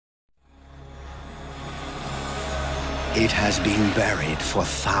It has been buried for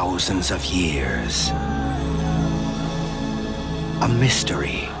thousands of years. A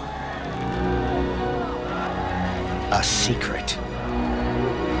mystery. A secret.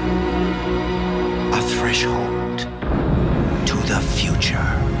 A threshold to the future.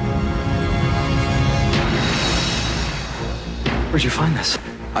 Where'd you find this?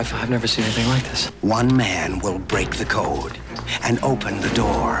 I've never seen anything like this. One man will break the code and open the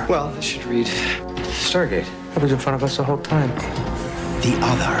door. Well, this should read Stargate. That was in front of us the whole time. The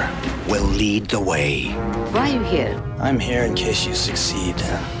other will lead the way. Why are you here? I'm here in case you succeed.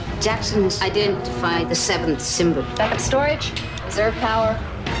 Jackson's identified the seventh symbol. Backup storage, reserve power,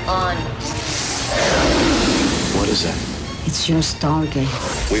 on. What is that? It's your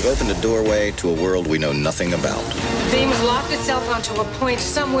Stargate. We've opened a doorway to a world we know nothing about. The beam has locked itself onto a point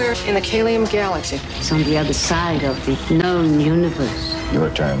somewhere in the Kalium galaxy. It's on the other side of the known universe. Your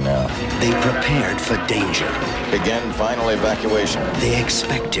turn now. They prepared for danger. Begin final evacuation. They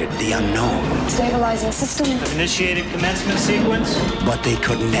expected the unknown. Stabilizing system. Initiated commencement sequence. But they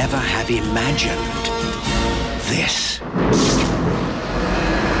could never have imagined this.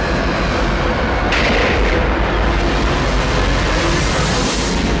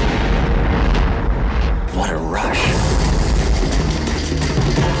 What a rush.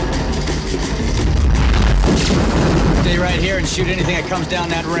 Stay right here and shoot anything that comes down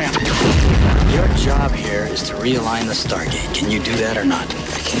that ramp. Your job here is to realign the Stargate. Can you do that or not?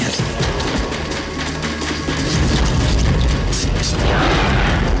 I can't.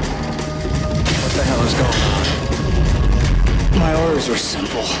 What the hell is going on? My orders were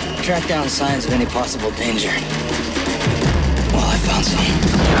simple. Track down signs of any possible danger. Well, I found some.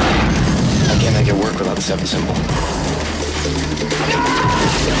 I can't make it work without the seventh symbol.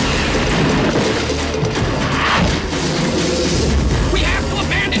 We have to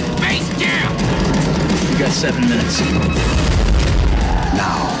abandon base camp! You got 7 minutes.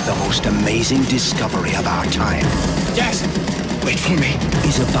 Now, the most amazing discovery of our time Jackson, wait for me.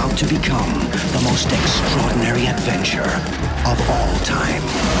 is about to become the most extraordinary adventure of all time.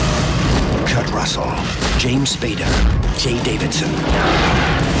 Kurt Russell, James Spader, Jay Davidson.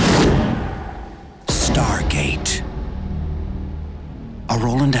 Stargate. A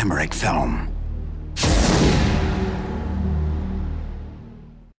Roland Emmerich film.